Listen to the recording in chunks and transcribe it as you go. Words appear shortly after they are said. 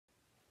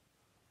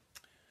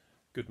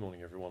Good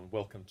morning, everyone.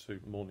 Welcome to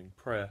morning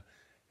prayer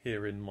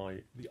here in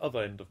the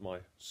other end of my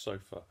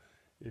sofa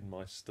in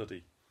my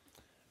study.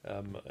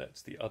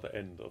 It's the other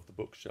end of the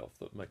bookshelf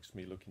that makes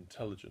me look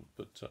intelligent.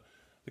 But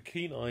the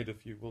keen-eyed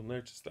of you will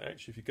notice that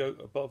actually, if you go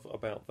above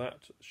about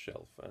that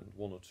shelf and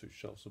one or two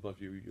shelves above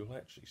you, you'll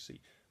actually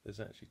see there's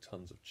actually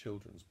tons of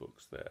children's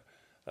books there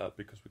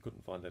because we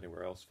couldn't find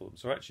anywhere else for them.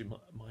 So actually,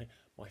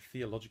 my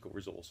theological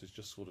resource is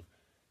just sort of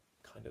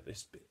kind of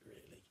this bit,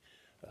 really.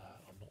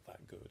 I'm not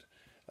that good.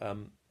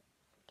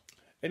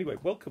 Anyway,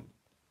 welcome.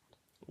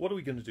 What are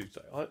we going to do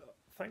today?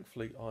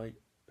 Thankfully,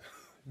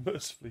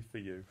 mercifully for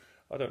you,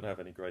 I don't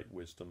have any great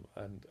wisdom,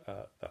 and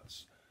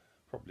that's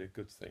probably a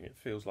good thing. It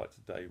feels like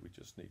today we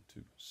just need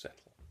to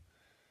settle.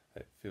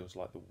 It feels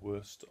like the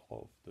worst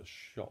of the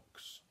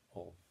shocks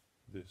of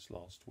this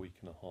last week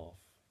and a half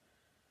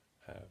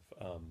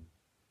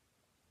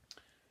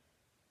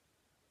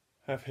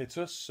have hit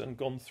us and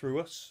gone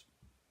through us.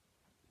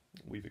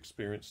 We've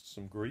experienced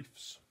some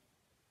griefs.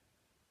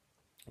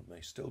 We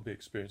may still be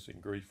experiencing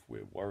grief.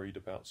 We're worried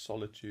about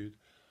solitude.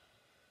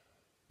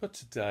 But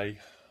today,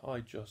 I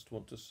just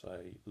want to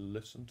say,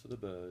 listen to the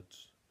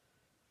birds.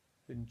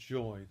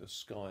 Enjoy the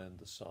sky and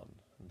the sun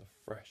and the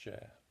fresh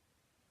air.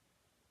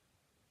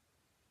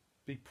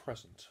 Be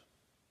present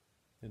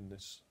in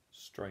this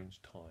strange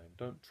time.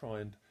 Don't try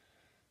and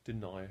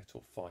deny it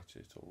or fight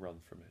it or run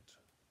from it.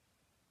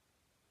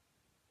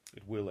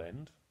 It will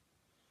end.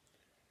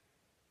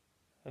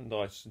 And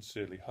I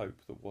sincerely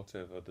hope that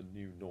whatever the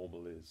new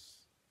normal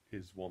is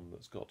one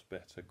that's got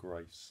better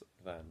grace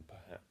than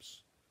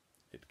perhaps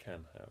it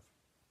can have.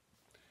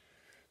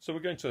 So we're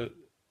going to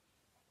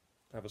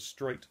have a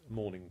straight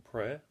morning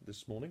prayer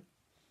this morning.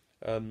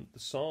 The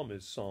psalm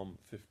is Psalm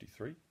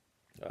 53.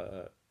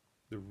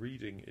 The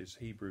reading is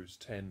Hebrews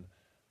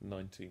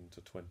 10:19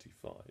 to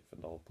 25,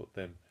 and I'll put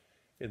them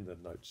in the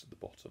notes at the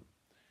bottom.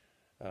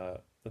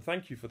 And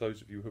thank you for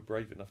those of you who were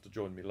brave enough to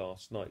join me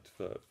last night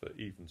for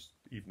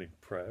evening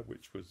prayer,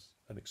 which was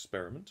an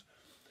experiment.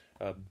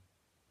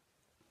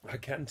 I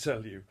can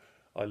tell you,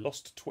 I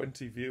lost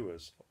 20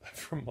 viewers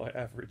from my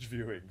average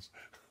viewings.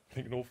 I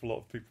think an awful lot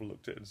of people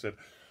looked at it and said,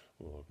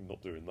 "Oh, I'm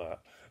not doing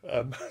that."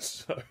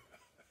 So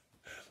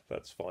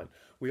that's fine.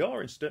 We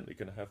are incidentally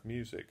going to have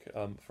music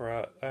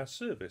for our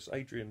service.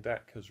 Adrian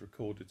Dack has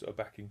recorded a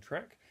backing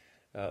track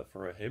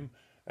for a hymn,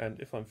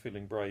 and if I'm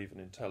feeling brave and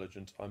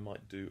intelligent, I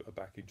might do a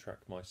backing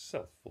track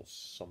myself for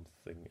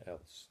something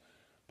else,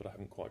 but I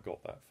haven't quite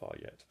got that far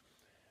yet.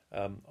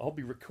 I'll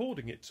be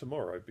recording it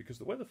tomorrow because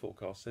the weather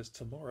forecast says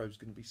tomorrow's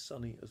going to be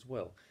sunny as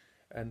well,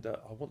 and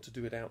I want to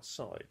do it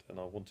outside, and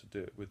I want to do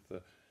it with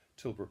the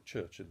Tilbrook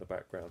Church in the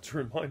background to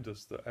remind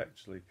us that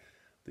actually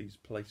these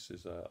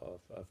places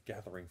of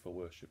gathering for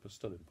worship are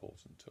still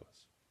important to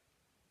us.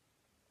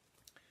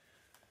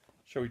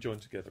 Shall we join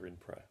together in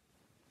prayer?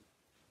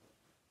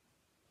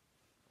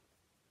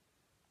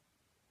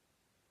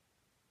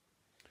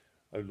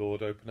 O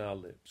Lord, open our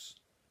lips,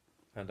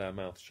 and our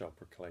mouth shall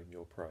proclaim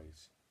your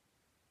praise.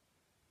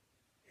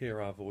 Hear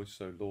our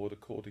voice, O Lord,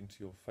 according to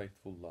your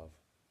faithful love.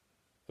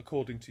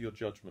 According to your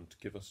judgment,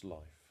 give us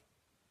life.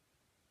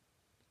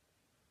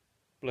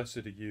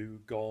 Blessed are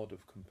you, God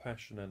of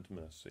compassion and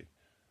mercy.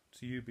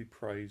 To you be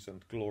praise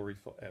and glory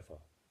forever.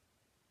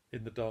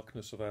 In the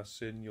darkness of our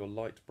sin, your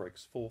light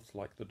breaks forth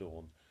like the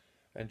dawn,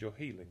 and your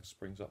healing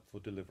springs up for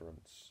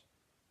deliverance.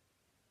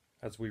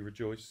 As we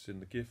rejoice in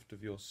the gift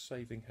of your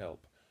saving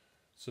help,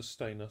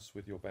 sustain us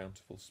with your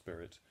bountiful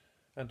Spirit,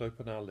 and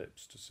open our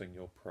lips to sing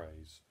your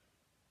praise.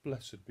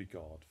 Blessed be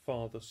God,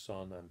 Father,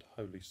 Son, and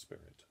Holy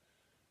Spirit.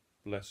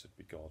 Blessed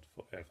be God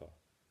forever.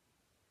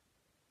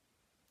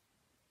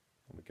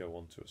 And we go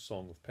on to a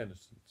song of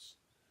penitence.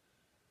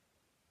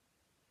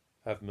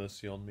 Have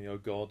mercy on me, O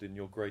God, in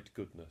your great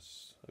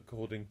goodness.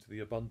 According to the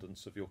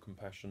abundance of your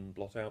compassion,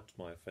 blot out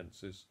my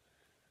offences.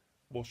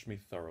 Wash me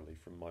thoroughly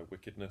from my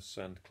wickedness,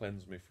 and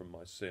cleanse me from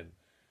my sin.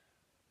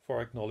 For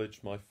I acknowledge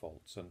my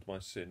faults, and my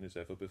sin is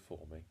ever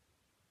before me.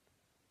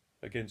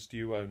 Against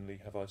you only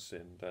have I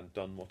sinned, and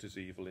done what is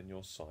evil in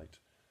your sight,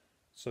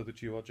 so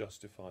that you are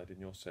justified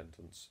in your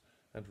sentence,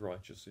 and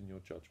righteous in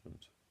your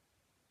judgment.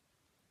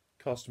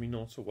 Cast me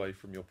not away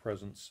from your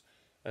presence,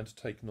 and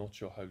take not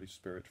your Holy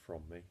Spirit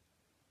from me.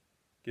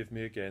 Give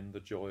me again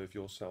the joy of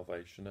your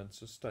salvation, and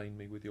sustain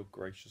me with your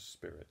gracious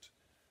Spirit.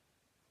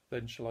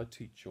 Then shall I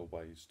teach your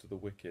ways to the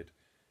wicked,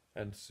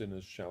 and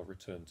sinners shall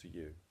return to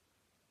you.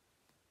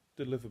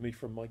 Deliver me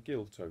from my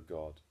guilt, O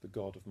God, the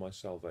God of my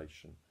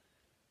salvation,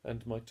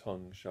 and my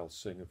tongue shall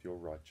sing of your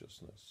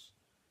righteousness.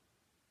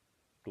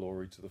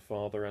 Glory to the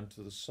Father, and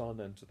to the Son,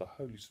 and to the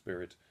Holy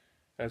Spirit,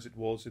 as it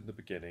was in the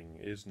beginning,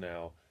 is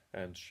now,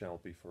 and shall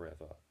be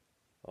forever.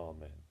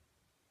 Amen.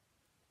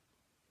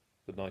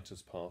 The night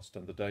has passed,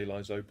 and the day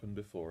lies open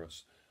before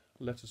us.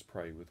 Let us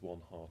pray with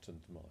one heart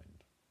and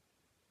mind.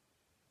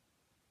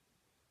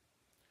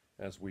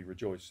 As we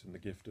rejoice in the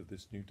gift of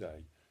this new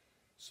day,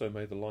 so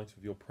may the light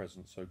of your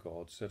presence, O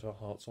God, set our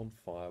hearts on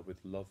fire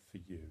with love for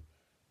you,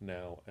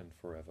 now and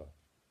forever.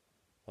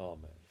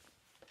 Amen.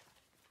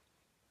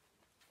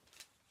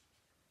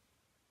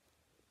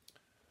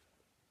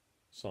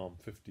 Psalm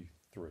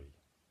 53,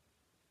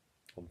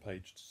 on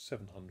page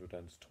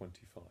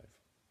 725.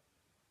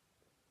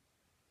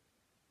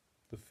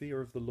 The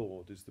fear of the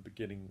Lord is the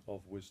beginning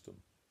of wisdom.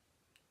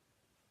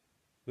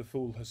 The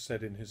fool has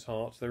said in his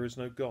heart, "There is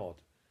no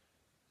God."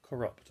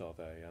 Corrupt are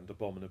they, and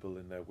abominable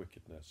in their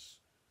wickedness.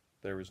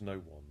 There is no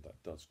one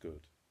that does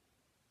good.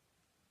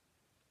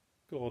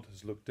 God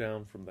has looked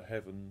down from the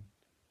heaven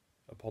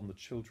upon the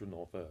children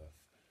of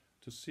earth,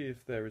 to see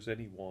if there is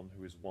any one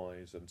who is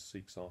wise and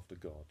seeks after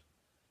God.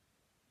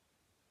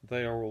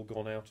 They are all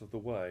gone out of the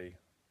way,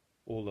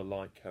 all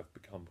alike have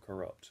become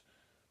corrupt.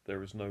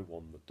 There is no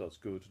one that does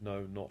good,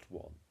 no, not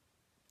one.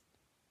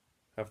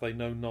 Have they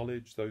no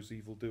knowledge, those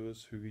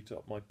evildoers who eat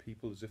up my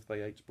people as if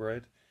they ate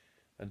bread,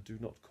 and do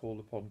not call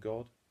upon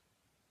God?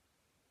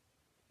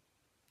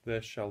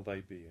 There shall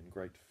they be in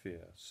great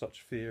fear,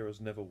 such fear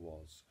as never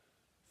was,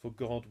 for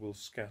God will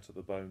scatter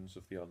the bones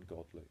of the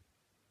ungodly.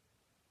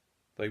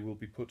 They will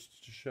be put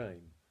to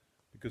shame,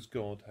 because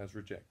God has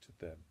rejected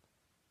them.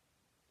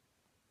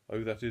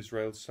 Oh, that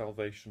Israel's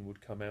salvation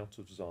would come out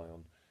of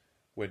Zion,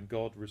 when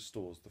God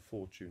restores the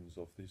fortunes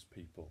of his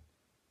people.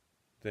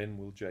 Then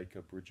will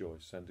Jacob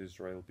rejoice, and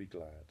Israel be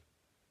glad.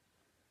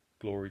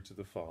 Glory to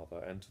the Father,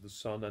 and to the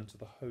Son, and to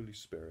the Holy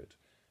Spirit,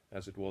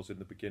 as it was in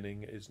the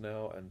beginning, is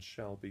now, and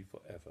shall be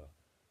for ever.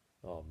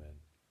 Amen.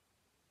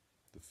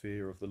 The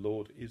fear of the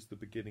Lord is the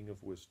beginning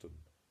of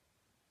wisdom.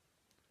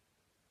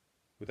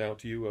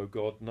 Without you, O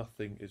God,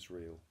 nothing is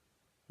real.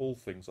 All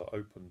things are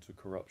open to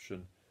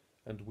corruption,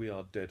 and we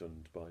are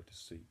deadened by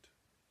deceit.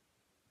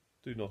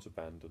 Do not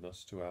abandon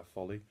us to our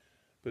folly,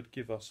 but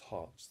give us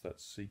hearts that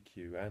seek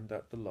you, and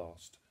at the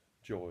last,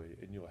 joy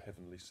in your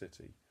heavenly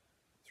city.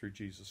 Through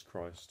Jesus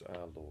Christ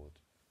our Lord.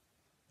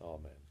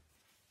 Amen.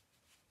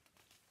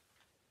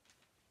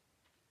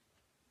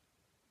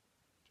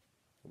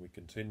 And we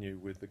continue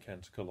with the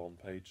canticle on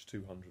page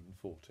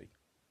 240.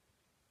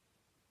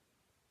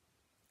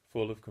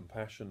 Full of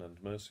compassion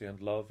and mercy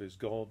and love is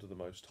God the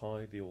Most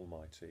High, the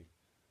Almighty.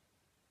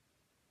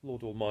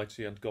 Lord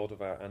Almighty and God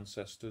of our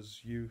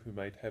ancestors, you who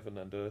made heaven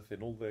and earth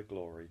in all their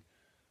glory,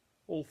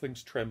 all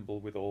things tremble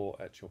with awe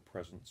at your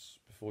presence,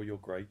 before your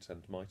great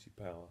and mighty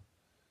power.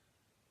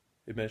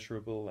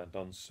 Immeasurable and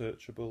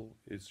unsearchable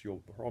is your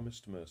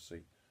promised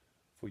mercy,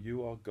 for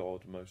you are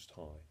God Most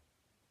High.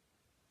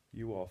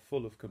 You are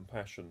full of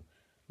compassion,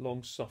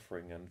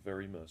 long-suffering and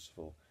very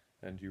merciful,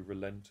 and you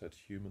relent at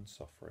human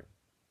suffering.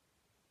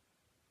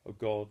 O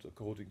God,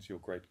 according to your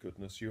great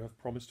goodness, you have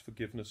promised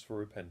forgiveness for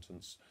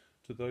repentance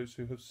to those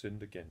who have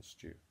sinned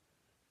against you.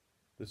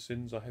 The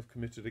sins I have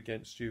committed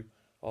against you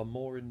are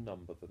more in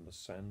number than the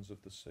sands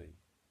of the sea.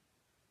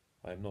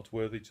 I am not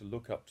worthy to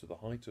look up to the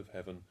height of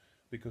heaven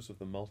because of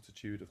the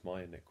multitude of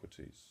my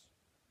iniquities.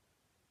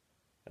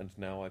 And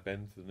now I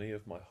bend the knee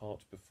of my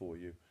heart before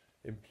you,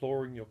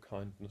 imploring your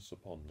kindness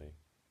upon me.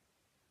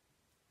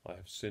 I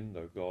have sinned,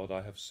 O God,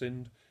 I have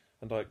sinned,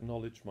 and I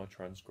acknowledge my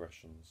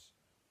transgressions.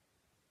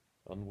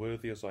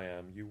 Unworthy as I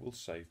am, you will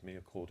save me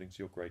according to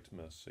your great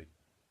mercy.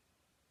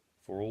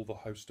 For all the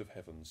host of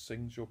heaven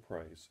sings your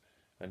praise,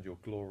 and your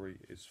glory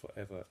is for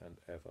ever and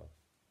ever.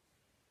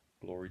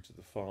 Glory to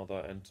the Father,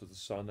 and to the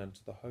Son, and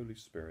to the Holy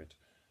Spirit,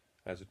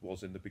 as it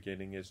was in the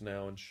beginning, is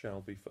now, and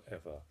shall be for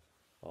ever.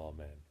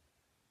 Amen.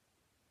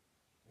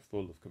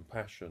 Full of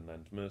compassion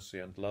and mercy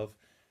and love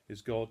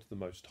is God the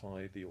Most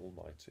High, the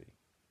Almighty.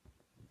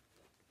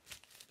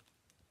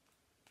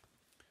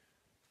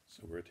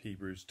 So we're at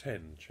Hebrews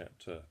 10,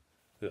 chapter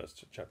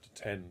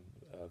 10,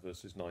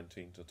 verses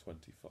 19 to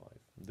 25.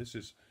 And this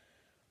is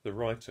the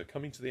writer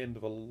coming to the end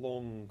of a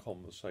long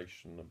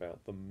conversation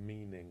about the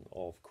meaning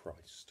of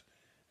Christ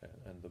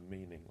and the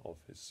meaning of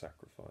his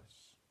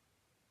sacrifice.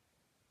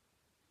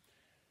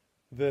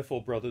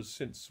 Therefore, brothers,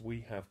 since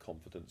we have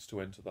confidence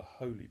to enter the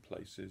holy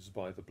places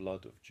by the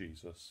blood of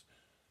Jesus,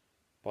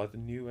 by the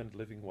new and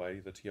living way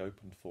that he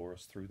opened for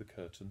us through the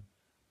curtain,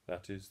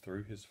 that is,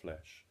 through his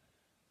flesh,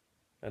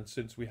 and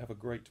since we have a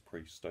great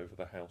priest over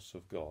the house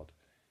of God,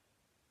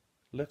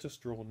 let us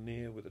draw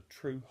near with a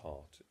true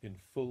heart in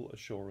full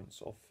assurance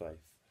of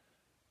faith,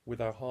 with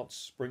our hearts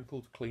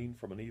sprinkled clean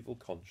from an evil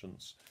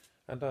conscience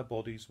and our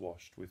bodies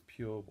washed with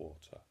pure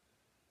water.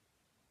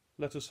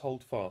 Let us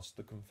hold fast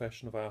the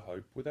confession of our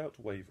hope without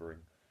wavering,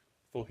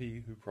 for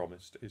he who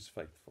promised is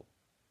faithful.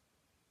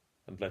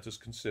 And let us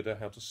consider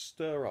how to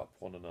stir up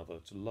one another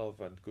to love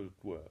and good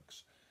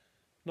works,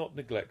 not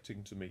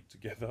neglecting to meet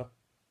together,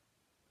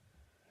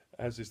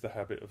 as is the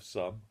habit of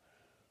some,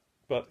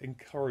 but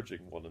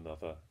encouraging one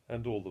another,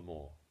 and all the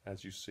more,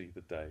 as you see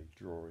the day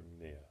drawing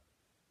near.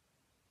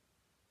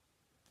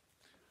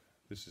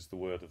 This is the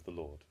word of the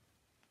Lord.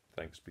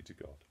 Thanks be to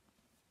God.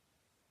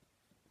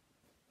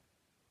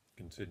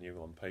 Continue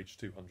on page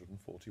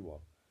 241.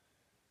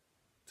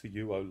 To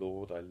you, O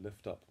Lord, I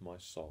lift up my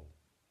soul.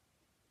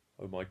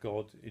 O my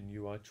God, in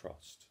you I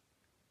trust.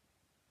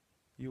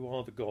 You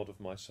are the God of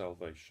my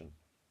salvation.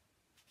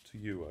 To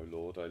you, O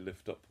Lord, I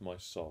lift up my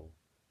soul.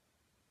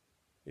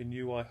 In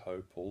you I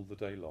hope all the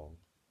day long.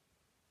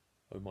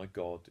 O my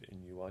God,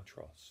 in you I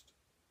trust.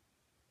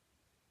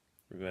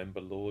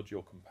 Remember, Lord,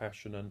 your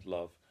compassion and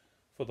love,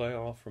 for they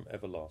are from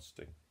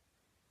everlasting.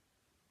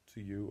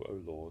 To you, O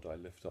Lord, I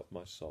lift up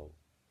my soul.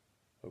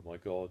 O my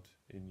God,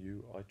 in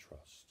you I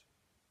trust.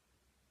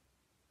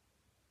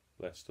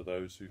 Blessed are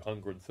those who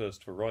hunger and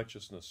thirst for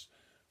righteousness,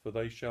 for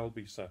they shall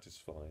be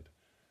satisfied.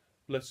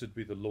 Blessed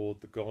be the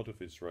Lord, the God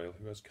of Israel,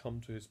 who has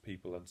come to his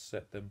people and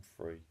set them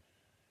free.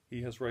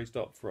 He has raised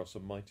up for us a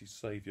mighty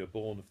Saviour,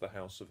 born of the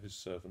house of his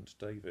servant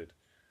David.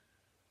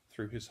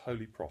 Through his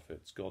holy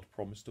prophets God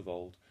promised of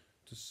old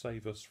to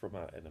save us from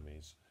our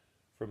enemies,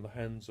 from the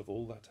hands of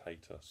all that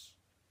hate us,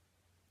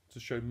 to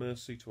show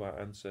mercy to our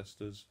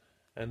ancestors,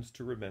 and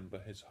to remember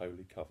his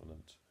holy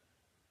covenant.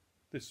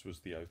 This was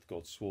the oath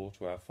God swore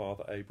to our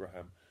father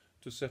Abraham,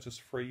 to set us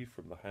free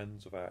from the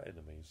hands of our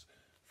enemies,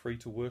 free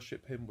to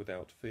worship him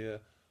without fear,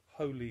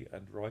 holy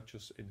and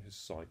righteous in his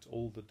sight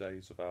all the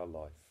days of our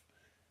life.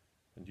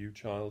 And you,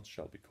 child,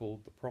 shall be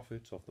called the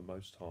prophet of the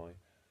Most High,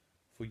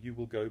 for you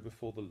will go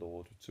before the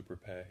Lord to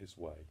prepare his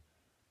way,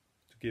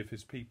 to give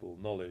his people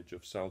knowledge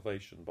of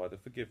salvation by the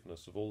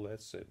forgiveness of all their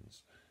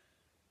sins.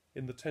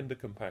 In the tender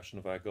compassion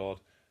of our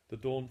God, the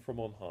dawn from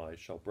on high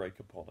shall break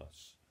upon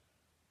us,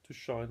 to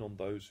shine on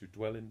those who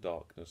dwell in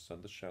darkness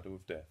and the shadow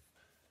of death,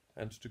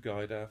 and to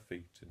guide our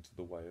feet into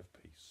the way of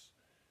peace.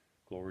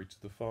 Glory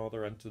to the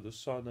Father, and to the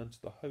Son, and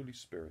to the Holy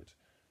Spirit,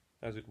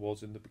 as it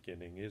was in the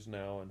beginning, is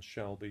now, and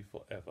shall be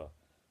for ever.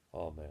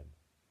 Amen.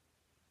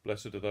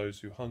 Blessed are those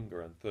who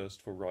hunger and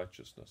thirst for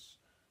righteousness,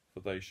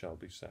 for they shall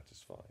be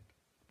satisfied.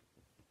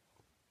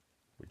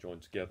 We join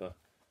together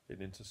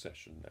in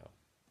intercession now.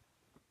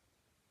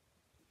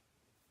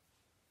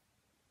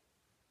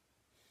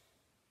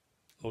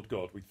 Lord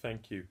God, we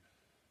thank you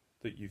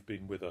that you've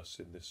been with us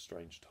in this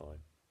strange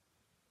time.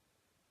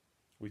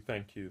 We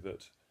thank you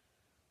that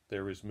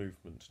there is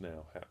movement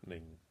now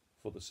happening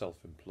for the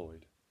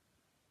self-employed.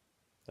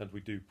 And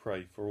we do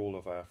pray for all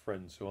of our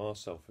friends who are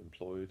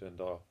self-employed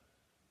and are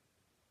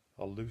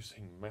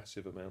losing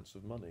massive amounts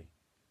of money.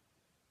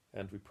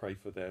 And we pray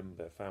for them,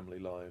 their family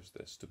lives,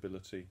 their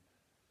stability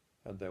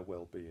and their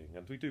well-being.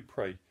 And we do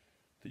pray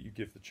that you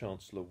give the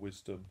Chancellor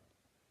wisdom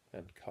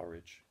and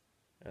courage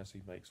as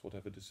he makes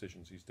whatever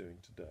decisions he's doing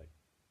today.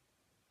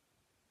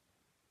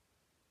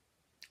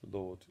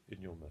 Lord,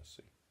 in your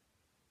mercy,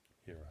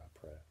 hear our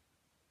prayer.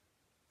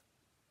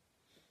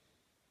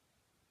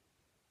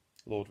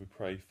 Lord, we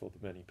pray for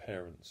the many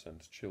parents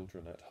and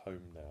children at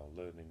home now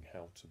learning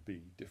how to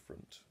be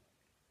different.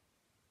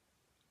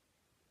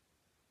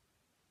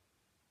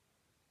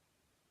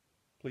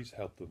 Please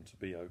help them to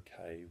be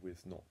okay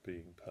with not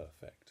being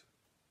perfect.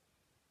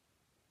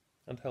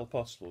 And help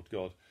us, Lord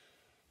God,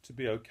 to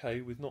be okay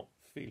with not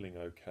feeling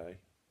okay.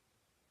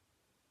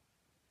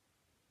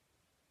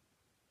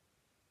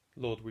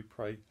 Lord, we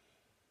pray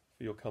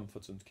for your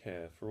comfort and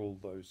care for all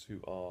those who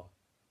are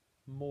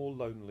more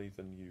lonely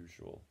than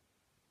usual,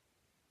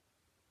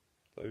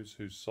 those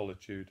whose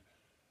solitude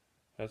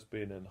has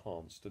been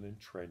enhanced and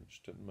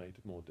entrenched and made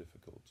more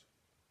difficult.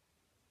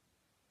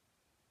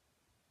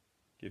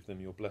 Give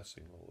them your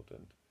blessing, Lord,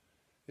 and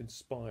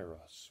inspire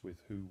us with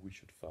who we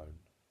should phone.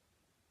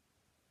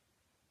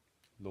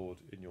 Lord,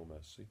 in your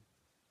mercy,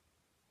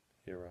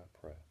 hear our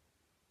prayer.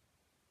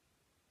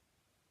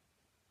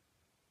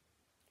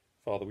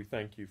 Father, we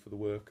thank you for the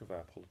work of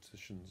our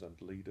politicians and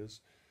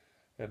leaders,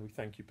 and we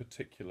thank you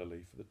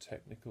particularly for the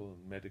technical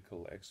and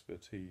medical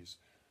expertise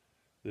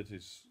that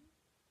is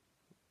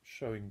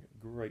showing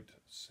great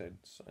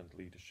sense and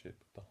leadership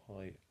at the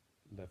high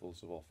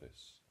levels of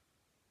office.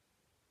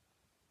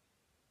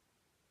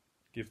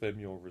 Give them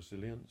your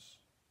resilience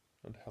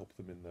and help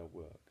them in their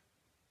work.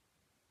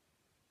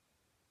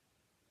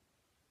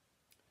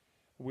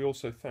 We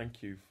also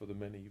thank you for the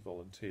many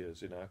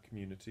volunteers in our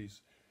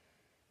communities,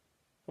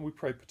 and we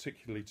pray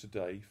particularly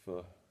today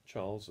for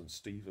Charles and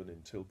Stephen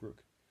in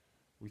Tilbrook.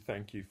 We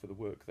thank you for the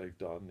work they've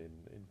done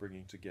in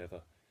bringing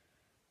together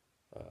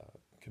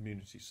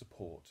community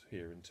support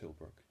here in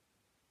Tilbrook.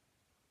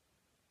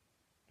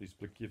 Please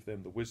give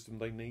them the wisdom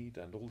they need,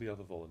 and all the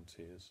other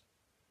volunteers,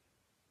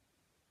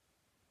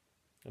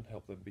 and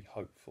help them be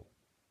hopeful.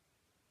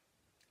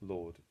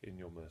 Lord, in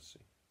your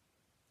mercy,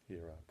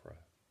 hear our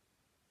prayer.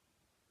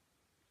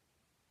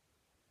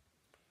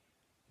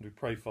 And we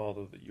pray,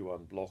 Father, that you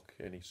unblock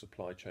any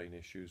supply chain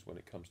issues when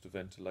it comes to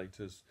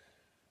ventilators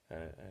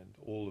and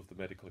all of the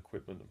medical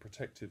equipment and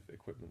protective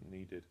equipment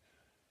needed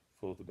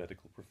for the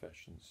medical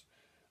professions.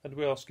 And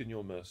we ask in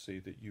your mercy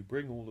that you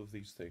bring all of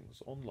these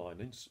things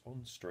online,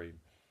 on stream,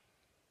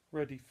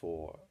 ready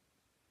for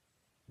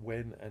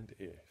when and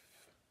if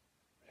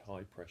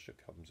high pressure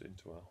comes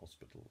into our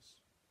hospitals.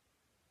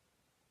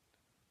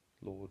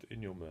 Lord,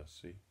 in your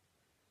mercy,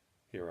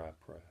 hear our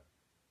prayer.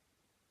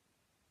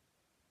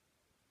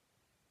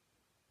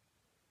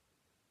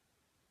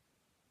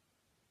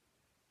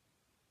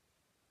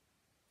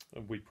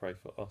 And we pray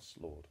for us,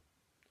 Lord.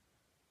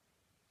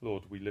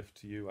 Lord, we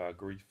lift to you our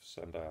griefs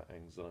and our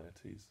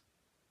anxieties.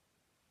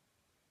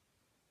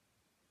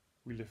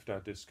 We lift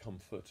our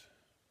discomfort.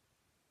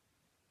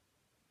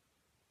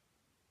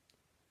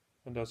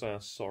 And as our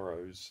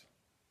sorrows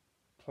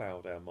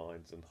cloud our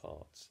minds and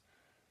hearts,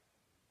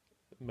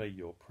 may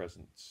your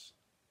presence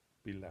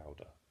be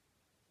louder.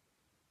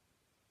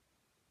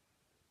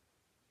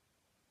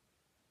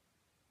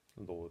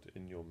 Lord,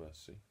 in your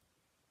mercy,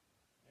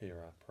 hear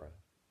our prayer.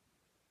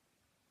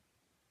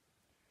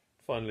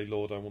 Finally,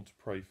 Lord, I want to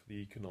pray for the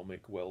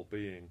economic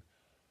well-being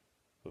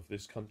of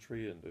this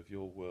country and of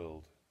your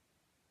world.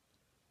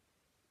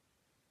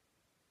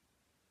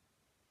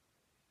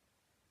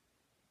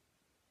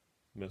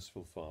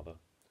 Merciful Father,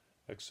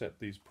 accept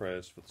these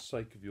prayers for the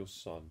sake of your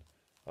Son,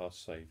 our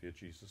Saviour,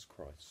 Jesus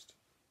Christ.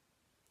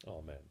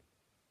 Amen.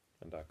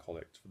 And our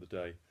collect for the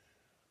day.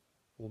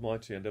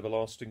 Almighty and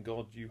everlasting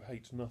God, you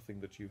hate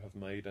nothing that you have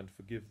made, and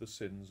forgive the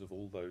sins of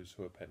all those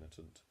who are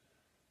penitent.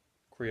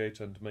 Create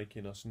and make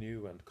in us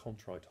new and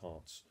contrite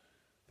hearts,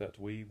 that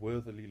we,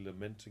 worthily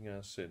lamenting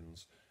our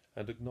sins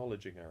and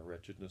acknowledging our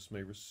wretchedness,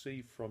 may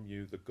receive from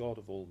you, the God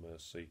of all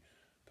mercy,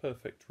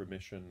 perfect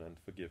remission and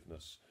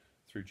forgiveness,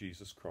 through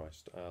Jesus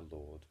Christ our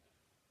Lord.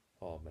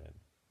 Amen.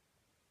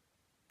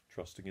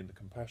 Trusting in the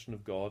compassion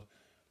of God,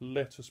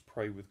 let us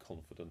pray with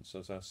confidence,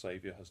 as our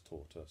Saviour has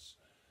taught us.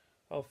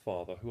 Our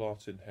Father, who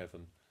art in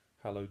heaven,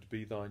 hallowed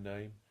be thy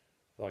name.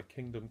 Thy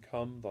kingdom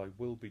come, thy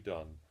will be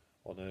done,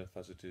 on earth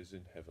as it is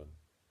in heaven.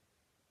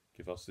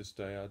 Give us this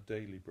day our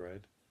daily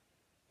bread,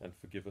 and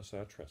forgive us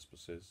our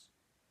trespasses,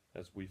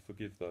 as we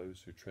forgive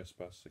those who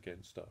trespass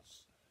against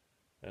us.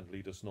 And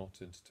lead us not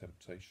into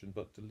temptation,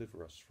 but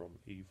deliver us from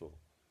evil.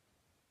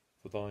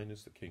 For thine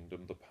is the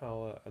kingdom, the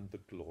power, and the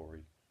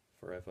glory,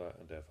 for ever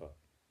and ever.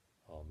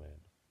 Amen.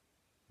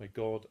 May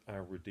God,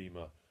 our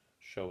Redeemer,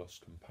 show us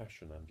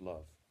compassion and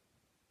love.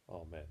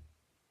 Amen.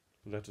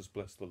 Let us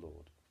bless the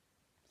Lord.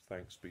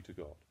 Thanks be to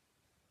God.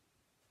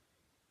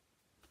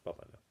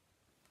 Bye-bye now.